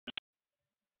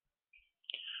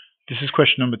This is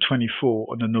question number 24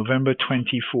 on the November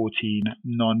 2014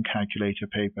 non-calculator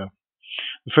paper.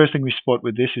 The first thing we spot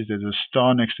with this is there's a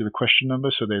star next to the question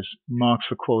number, so there's marks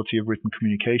for quality of written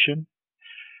communication.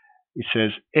 It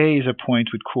says A is a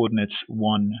point with coordinates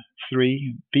 1,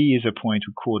 3. B is a point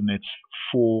with coordinates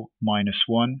 4,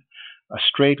 -1. A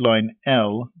straight line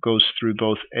L goes through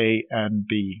both A and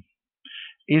B.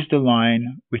 Is the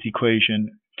line with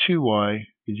equation 2y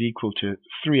is equal to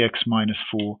 3x minus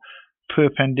 4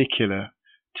 perpendicular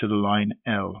to the line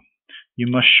L? You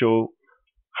must show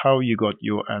how you got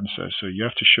your answer. So you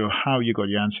have to show how you got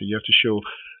your answer. You have to show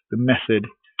the method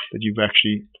that you've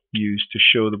actually used to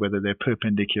show whether they're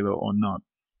perpendicular or not.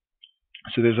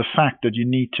 So there's a fact that you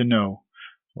need to know,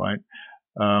 right?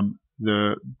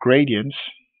 The gradients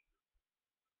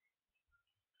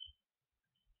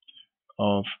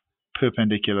of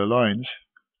perpendicular lines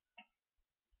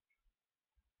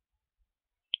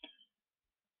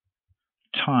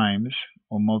times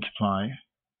or multiply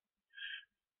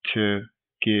to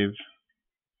give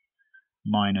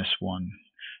 -1.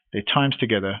 They times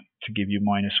together to give you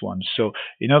 -1. So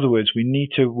in other words, we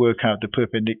need to work out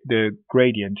the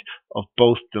gradient of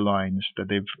both the lines that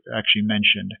they've actually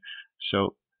mentioned.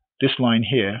 So this line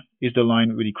here is the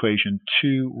line with equation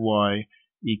 2y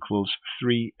equals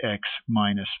 3x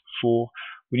minus 4.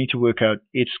 We need to work out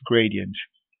its gradient.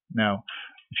 Now,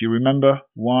 if you remember,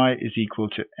 y is equal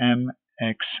to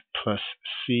mx plus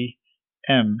c.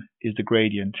 M is the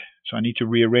gradient. So I need to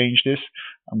rearrange this.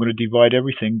 I'm going to divide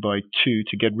everything by 2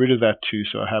 to get rid of that 2,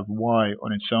 so I have y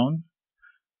on its own.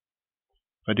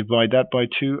 If I divide that by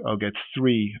 2, I'll get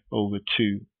 3 over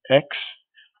 2x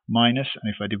minus,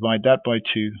 and if I divide that by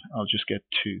 2, I'll just get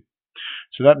 2.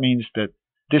 So that means that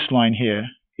this line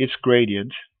here, its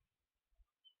gradient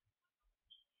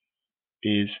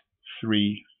is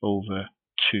 3 over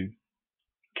 2.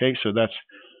 Okay, so that's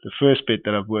the first bit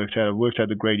that I've worked out. I've worked out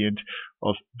the gradient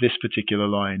of this particular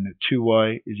line.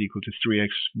 2y is equal to 3x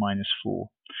minus 4.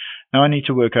 Now I need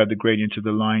to work out the gradient of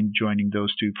the line joining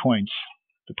those 2 points,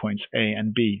 the points A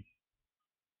and B.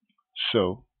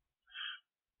 So,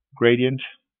 gradient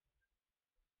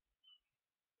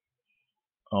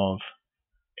of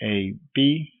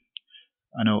AB.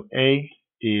 I know A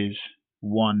is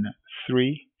 1,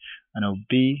 3. I know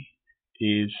B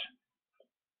is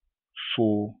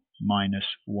 4 minus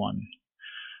 1.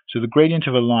 So the gradient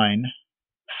of a line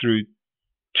through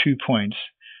 2 points,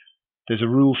 there's a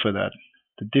rule for that.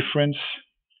 The difference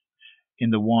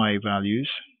in the y values,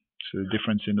 so the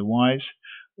difference in the y's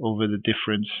over the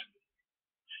difference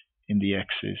in the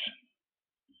x's.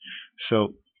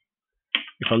 So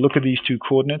if I look at these 2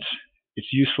 coordinates,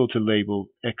 it's useful to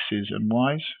label x's and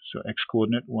y's. So x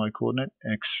coordinate, y coordinate,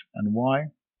 x and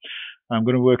y. I'm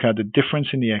going to work out the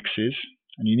difference in the x's.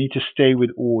 And you need to stay with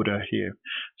order here.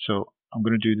 So I'm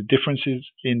going to do the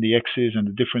differences in the x's and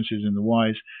the differences in the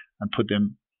y's and put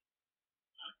them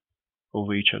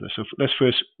over each other. So let's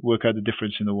first work out the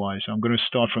difference in the y. So I'm going to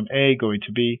start from A going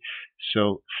to B.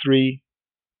 So 3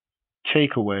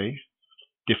 take away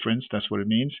difference, that's what it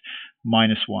means,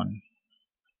 -1.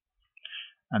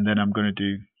 And then I'm going to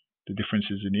do the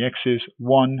differences in the x's.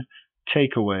 1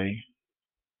 take away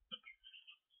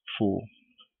 4.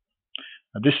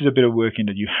 Now this is a bit of working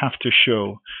that you have to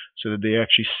show so that they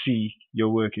actually see your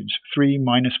workings. 3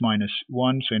 minus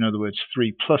 1, so in other words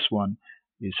 3 plus 1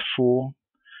 is 4,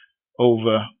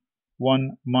 over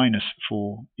 1 minus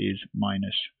 4 is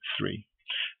 -3.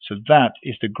 So that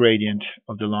is the gradient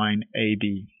of the line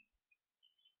AB.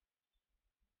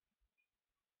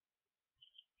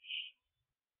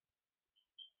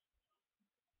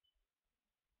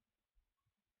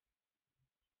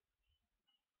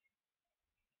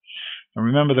 And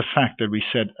remember the fact that we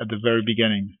said at the very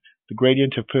beginning, the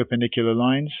gradient of perpendicular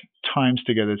lines times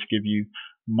together to give you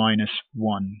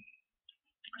 -1.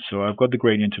 So I've got the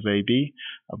gradient of AB,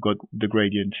 I've got the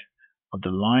gradient of the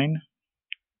line.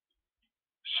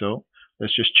 So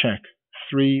let's just check.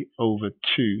 3 over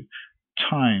 2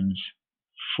 times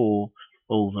 4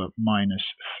 over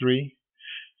 -3.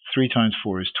 3 times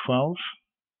 4 is 12,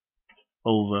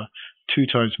 over 2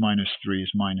 times -3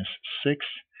 is -6.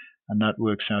 And that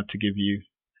works out to give you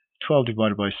 12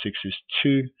 divided by 6 is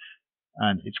 2,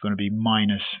 and it's going to be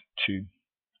 -2.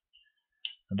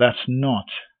 That's not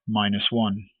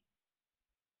 -1.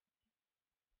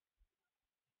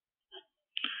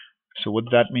 So what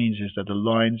that means is that the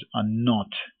lines are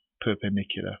not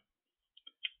perpendicular.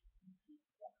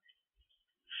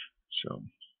 So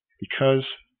because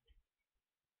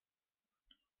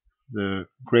the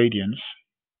gradients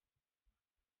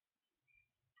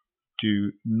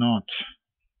do not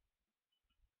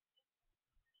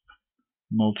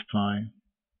multiply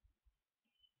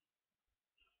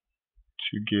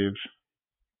to give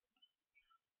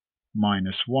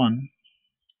 -1,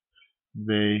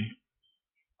 they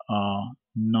are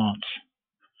not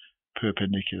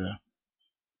perpendicular.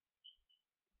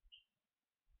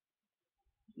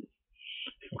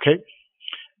 Okay,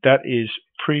 that is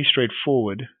pretty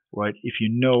straightforward, right? If you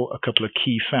know a couple of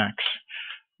key facts,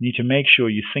 you need to make sure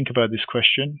you think about this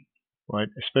question, right?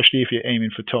 Especially if you're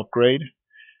aiming for top grade.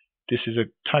 This is a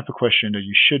type of question that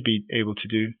you should be able to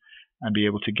do and be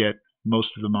able to get most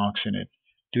of the marks in it.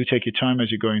 Do take your time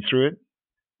as you're going through it.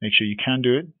 Make sure you can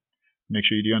do it. Make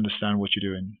sure you do understand what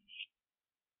you're doing.